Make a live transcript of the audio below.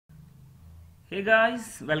Hey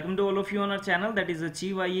guys, welcome to all of you on our channel, that is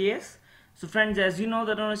Achieve IAS. So friends, as you know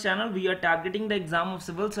that on our channel we are targeting the exam of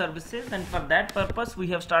civil services, and for that purpose we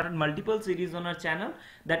have started multiple series on our channel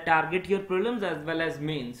that target your prelims as well as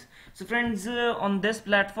mains. So friends, on this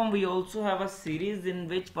platform we also have a series in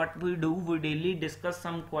which what we do, we daily discuss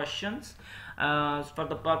some questions for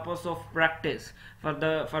the purpose of practice for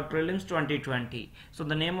prelims 2020. So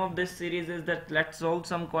the name of this series is that let's solve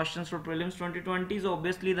some questions for prelims 2020. So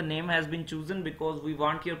obviously the name has been chosen because we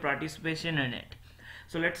want your participation in it.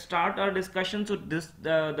 So let's start our discussion. So this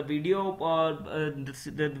the video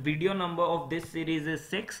the video number of this series is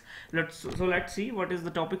 6. Let's see what is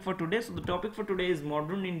the topic for today. So the topic for today is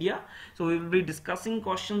modern India. So we will be discussing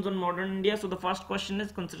questions on modern India. So the first question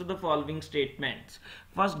is, consider the following statements.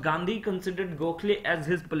 First, Gandhi considered Gokhale as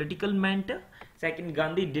his political mentor. Second,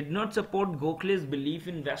 Gandhi did not support Gokhale's belief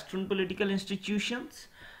in Western political institutions.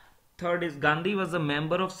 Third is, Gandhi was a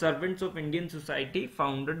member of Servants of Indian Society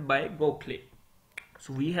founded by Gokhale.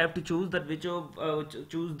 So we have to choose that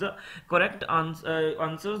choose the correct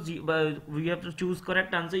answers. We have to choose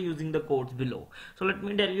correct answer using the codes below. So let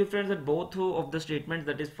me tell you friends that both of the statements,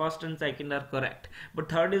 that is first and second, are correct, but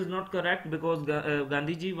third is not correct because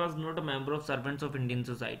Gandhiji was not a member of Servants of Indian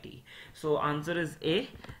Society. So answer is A.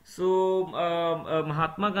 So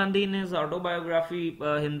Mahatma Gandhi in his autobiography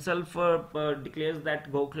himself declares that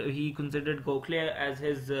he considered Gokhale as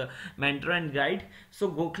his mentor and guide. So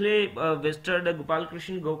Gokhale visited Gopal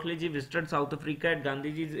Krishna Gokhale ji visited South Africa at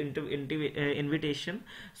Gandhiji's invitation.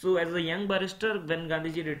 So as a young barrister, when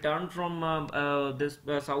Gandhiji returned from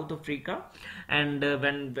South Africa, and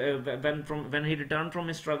when he returned from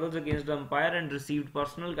his struggles against the empire and received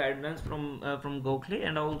personal guidance from Gokhale,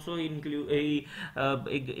 and also he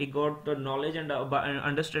got the knowledge and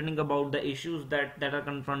understanding about the issues that are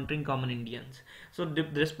confronting common Indians. So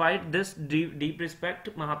despite this deep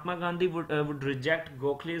respect, Mahatma Gandhi would reject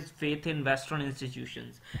Gokhale's faith in Western institutions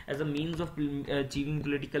as a means of achieving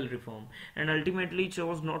political reform, and ultimately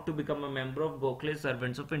chose not to become a member of Gokhale's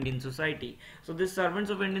Servants of Indian Society. So this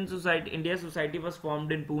Servants of Indian Society was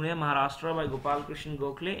formed in Pune, Maharashtra by Gopal Krishna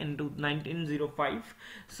Gokhale in 1905.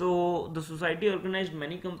 So the society organized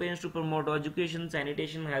many campaigns to promote education,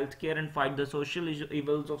 sanitation, healthcare, and fight the social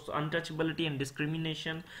evils of untouchability and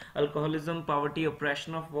discrimination, alcoholism, poverty,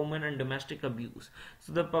 oppression of women, and domestic abuse.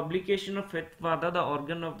 So the publication of Hitwada, the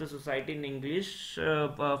organ of the society in English,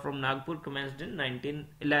 from Nagpur, commenced in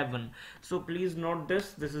 1911. So please note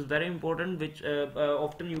this is very important, which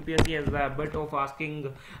often UPSC has the habit of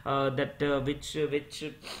asking that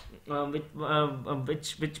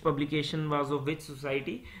which publication was of which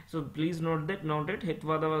society. So please note it.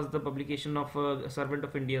 Hitwada was the publication of Servant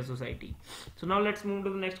of India Society. So now let's move to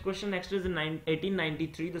the next question. Next is in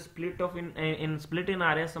 1893, the split in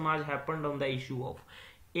Arya Samaj happened on the issue of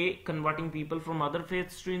A. Converting people from other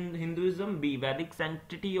faiths to Hinduism. B. Vedic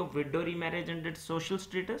sanctity of widow remarriage and its social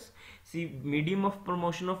status. C. Medium of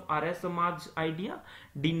promotion of Arya Samaj idea.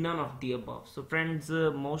 D. None of the above. So friends,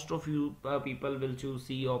 most of you people will choose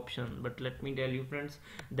C option, but let me tell you friends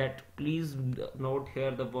that please note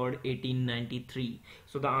here the word 1893.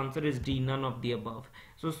 So the answer is D. None of the above.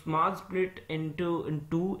 So Samaj split in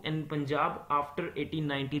two in Punjab after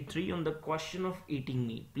 1893 on the question of eating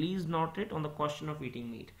meat. Please note it, on the question of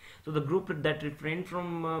eating meat. So the group that refrained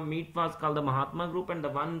from meat was called the Mahatma group, and the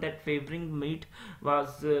one that favoring meat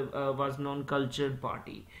was non-cultured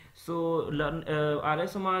party. So Arya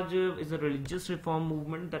Samaj is a religious reform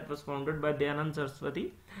movement that was founded by Dayanand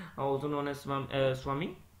Saraswati, also known as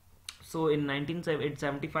Swami. So in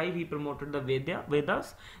 1975 he promoted the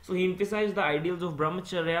Vedas. So he emphasized the ideals of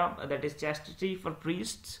brahmacharya, that is chastity for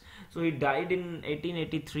priests. So he died in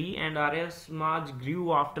 1883, and Arya Samaj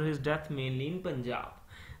grew after his death mainly in Punjab.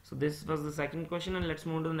 So this was the second question, and let's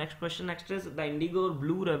move to the next question. Next is the Indigo or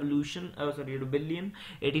Blue Revolution, rebellion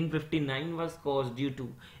 1859 was caused due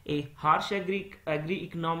to A. Harsh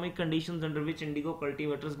agri-economic conditions under which indigo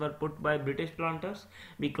cultivators were put by British planters.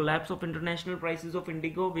 B. Collapse of international prices of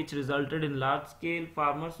indigo, which resulted in large-scale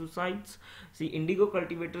farmer suicides. C. Indigo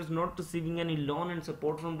cultivators not receiving any loan and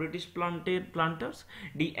support from British planters.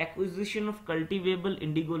 D. Acquisition of cultivable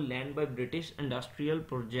indigo land by British industrial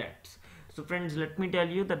projects. So friends, let me tell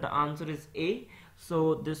you that the answer is A.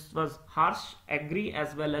 So this was harsh agri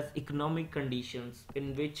as well as economic conditions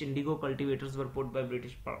in which indigo cultivators were put by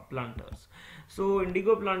British planters. So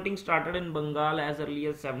indigo planting started in Bengal as early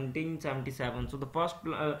as 1777. So the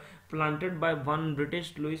planted by one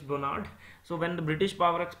British, Louis Bonnard. So when the British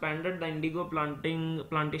power expanded, the indigo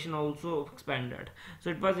plantation also expanded. So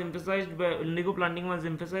it was emphasized by indigo planting was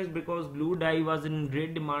emphasized because blue dye was in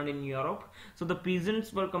great demand in Europe. So the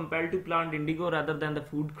peasants were compelled to plant indigo rather than the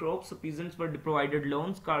food crops. So peasants were provided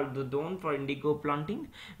loans called the don for indigo planting,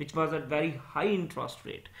 which was at very high interest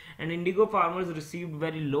rate. And indigo farmers received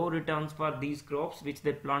very low returns for these crops which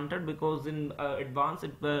they planted, because in advance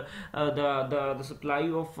the supply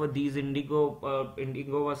of these indigo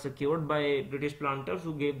was secured by British planters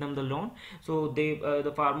who gave them the loan. So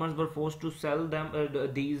the farmers were forced to sell them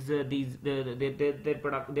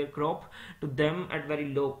their crop to them at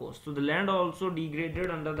very low cost. So the land also degraded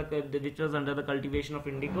which was under the cultivation of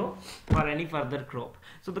indigo for any further crop.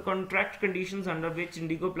 So the contract conditions under which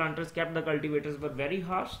indigo planters kept the cultivators were very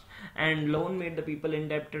harsh, and loan made the people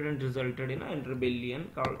indebted and resulted in a rebellion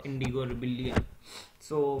called Indigo Rebellion.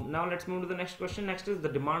 So now let's move to the next question. Next is the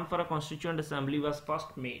demand for a constituent assembly was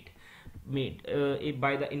first made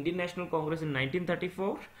by the Indian National Congress in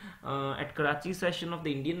 1934 at Karachi session of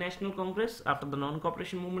the Indian National Congress after the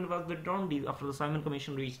non-cooperation movement was withdrawn after the Simon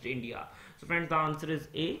Commission reached India. So friends, the answer is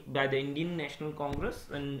A, by the Indian National Congress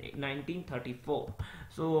in 1934.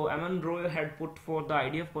 So M.N. Roy had put forth the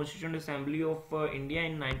idea of Constituent Assembly of India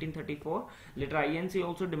in 1934. Later INC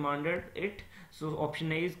also demanded it. So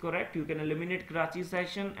option A is correct. You can eliminate Karachi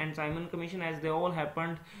session and Simon Commission as they all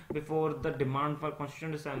happened before the demand for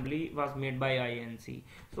Constituent Assembly was made by INC.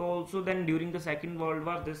 So also then during the Second World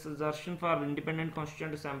War, this assertion for independent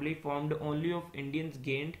Constituent Assembly formed only of Indians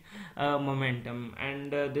gained momentum,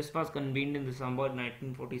 and this was convened in December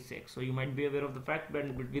 1946. So you might be aware of the fact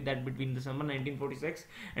that between December 1946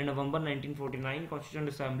 and November 1949, Constituent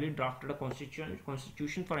Assembly drafted a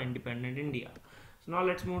constitution for independent India. So now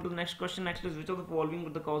let's move to the next question. Next is, which of the following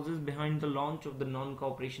were the causes behind the launch of the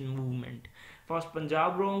non-cooperation movement? First,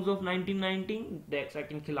 Punjab wrongs of 1919. The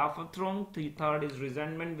second, Khilafat wrong. The third is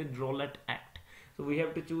resentment with Rowlatt Act. So we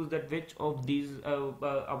have to choose that which of these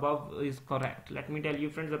above is correct. Let me tell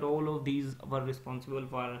you friends that all of these were responsible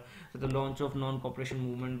for the launch of non-cooperation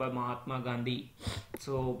movement by Mahatma Gandhi.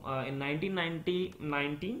 So in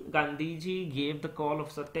 1919, Gandhiji gave the call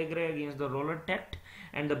of Satyagraha against the Rowlatt Act,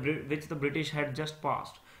 and which the British had just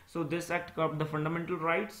passed. So this act curbed the fundamental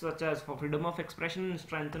rights such as for freedom of expression and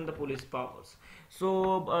strengthened the police powers.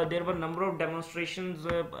 So there were a number of demonstrations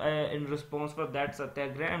in response for that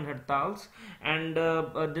satyagraha and hartals, and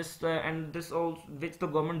this also which the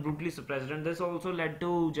government brutally suppressed, and this also led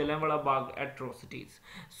to Jallianwala Bagh atrocities.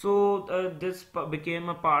 So this became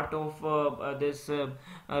a part of this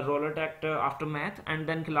Rowlatt Act aftermath, and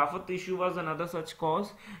then Khilafat issue was another such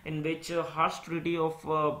cause in which harsh treaty of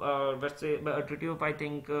let's say a treaty of I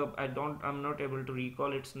think I'm not able to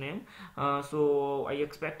recall its name. So I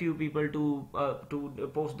expect you people to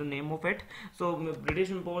post the name of it. So British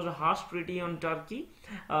imposed a harsh treaty on Turkey,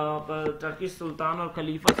 Turkish Sultan or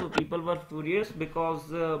Khalifa. So people were furious because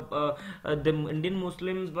the Indian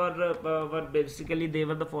Muslims were basically, they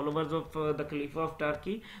were the followers of the Khalifa of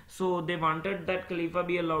Turkey. So they wanted that Khalifa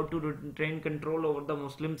be allowed to retain control over the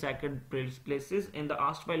Muslim sacred places in the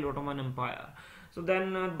erstwhile Ottoman Empire. So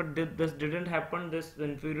then, but this didn't happen. This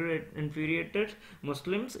infuriated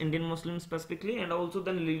Muslims, Indian Muslims specifically, and also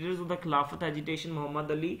then leaders of the Khilafat agitation,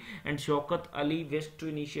 Muhammad Ali and Shaukat Ali, wished to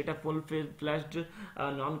initiate a full-fledged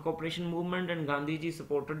non-cooperation movement, and Gandhiji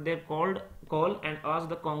supported their call and asked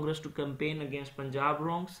the Congress to campaign against Punjab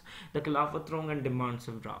wrongs, the Khilafat wrong, and demand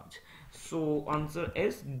Swaraj. So answer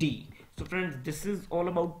is D. So friends, this is all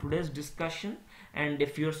about today's discussion, and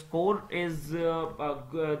if your score is 3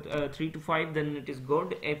 to 5, then it is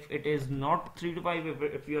good. If it is not 3 to 5,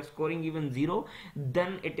 if you are scoring even 0,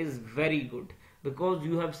 then it is very good, because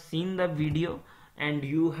you have seen the video and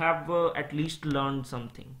you have at least learned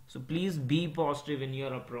something. So please be positive in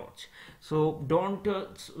your approach. So don't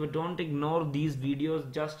ignore these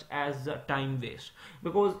videos just as a time waste,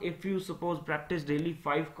 because if you suppose practice daily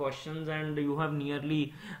 5 questions and you have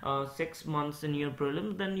nearly 6 months in your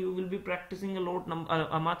prelims, then you will be practicing a large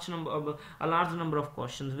number of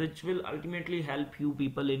questions, which will ultimately help you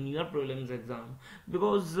people in your prelims exam,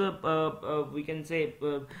 because we can say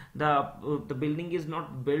the building is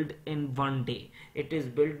not built in one day. It is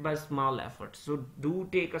built by small efforts. So do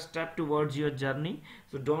take a step towards your journey.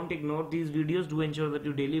 So don't ignore these videos. Do ensure that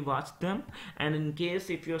you daily watch them, and in case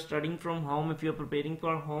if you are studying from home, if you are preparing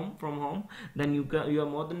for from home, then you are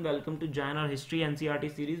more than welcome to join our history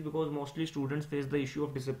NCERT series, because mostly students face the issue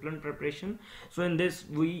of disciplined preparation. So in this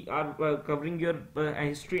we are covering your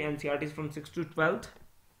history NCERTs from 6th to 12th.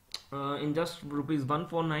 in just rupees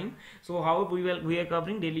 149. So how we are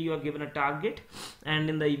covering daily, you are given a target, and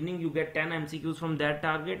in the evening you get 10 MCQs from that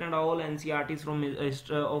target, and all NCRTs from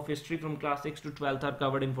of history from class 6 to 12th are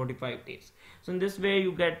covered in 45 days. So in this way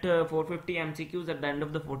you get 450 MCQs at the end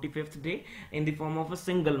of the 45th day in the form of a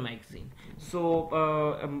single magazine. So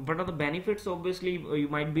what are the benefits? Obviously you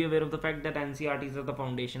might be aware of the fact that NCRTs are the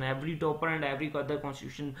foundation. Every topper and every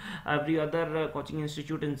other coaching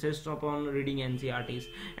institute insists upon reading NCRTs,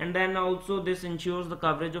 and then also this ensures the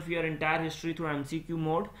coverage of your entire history through MCQ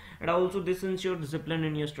mode, and also this ensures discipline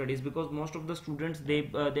in your studies, because most of the students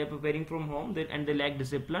they're preparing from home, and they lack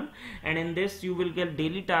discipline, and in this you will get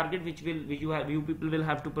daily target which you people will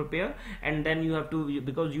have to prepare, and then you have to,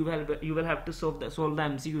 because you will have to solve the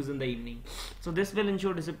MCQs in the evening. So this will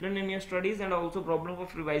ensure discipline in your studies, and also problem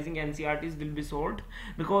of revising NCRTs will be solved,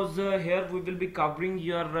 because here we will be covering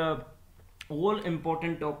your all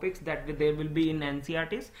important topics that there will be in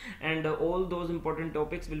NCRTs, and all those important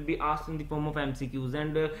topics will be asked in the form of MCQs,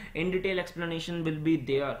 and in detail explanation will be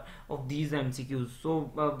there of these MCQs.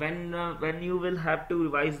 So when you will have to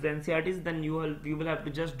revise the NCRTs, then you will have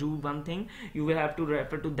to just do one thing. You will have to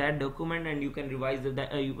refer to that document, and you can revise the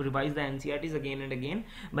NCRTs again and again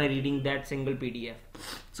by reading that single PDF.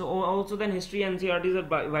 So also then history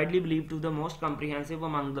NCRTs are widely believed to be the most comprehensive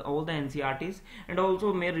among all the NCRTs, and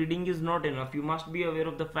also mere reading is not enough. You must be aware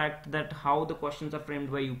of the fact that how the questions are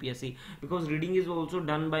framed by UPSC, because reading is also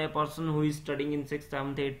done by a person who is studying in 6th,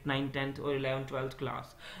 7th, 8th, 9th, 10th or 11th, 12th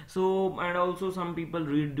class. So, and also some people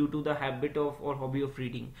read due to the habit of or hobby of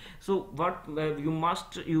reading. So what you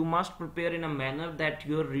must prepare in a manner that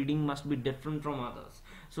your reading must be different from others.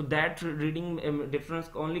 So that reading difference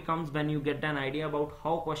only comes when you get an idea about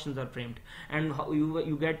how questions are framed, and how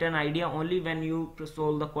you get an idea only when you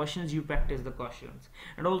solve the questions, you practice the questions.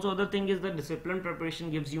 And also other thing is that disciplined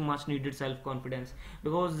preparation gives you much needed self-confidence,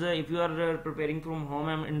 because if you are preparing from home,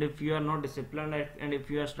 and if you are not disciplined, and if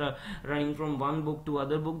you are running from one book to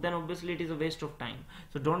other book, then obviously it is a waste of time.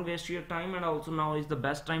 So don't waste your time, and also now is the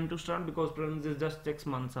best time to start, because prelims is just 6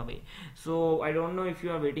 months away. So I don't know if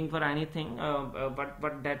you are waiting for anything,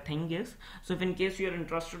 but that thing is, so if in case you are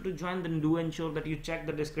interested to join, then do ensure that you check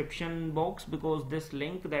the description box, because this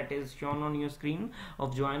link that is shown on your screen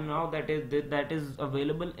of join now, that is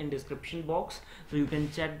available in description box. So you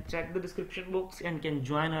can check the description box and can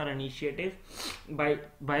join our initiative by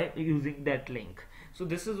using that link. So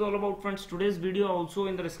this is all about, friends, today's video. Also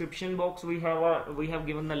in the description box we have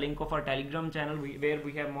given the link of our Telegram channel, where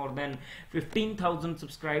we have more than 15,000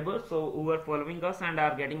 subscribers, so who are following us and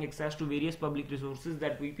are getting access to various public resources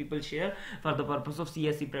that we people share for the purpose of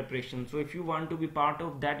CSE preparation. So if you want to be part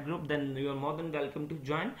of that group, then you are more than welcome to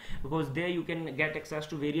join, because there you can get access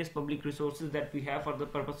to various public resources that we have for the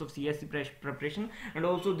purpose of CSE preparation, and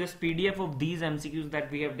also this PDF of these MCQs that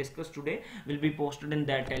we have discussed today will be posted in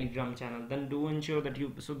that Telegram channel. Then do ensure that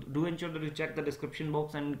you check the description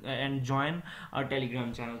box and join our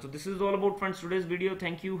Telegram channel. So this is all about, friends, today's video.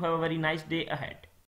 Thank you. Have a very nice day ahead.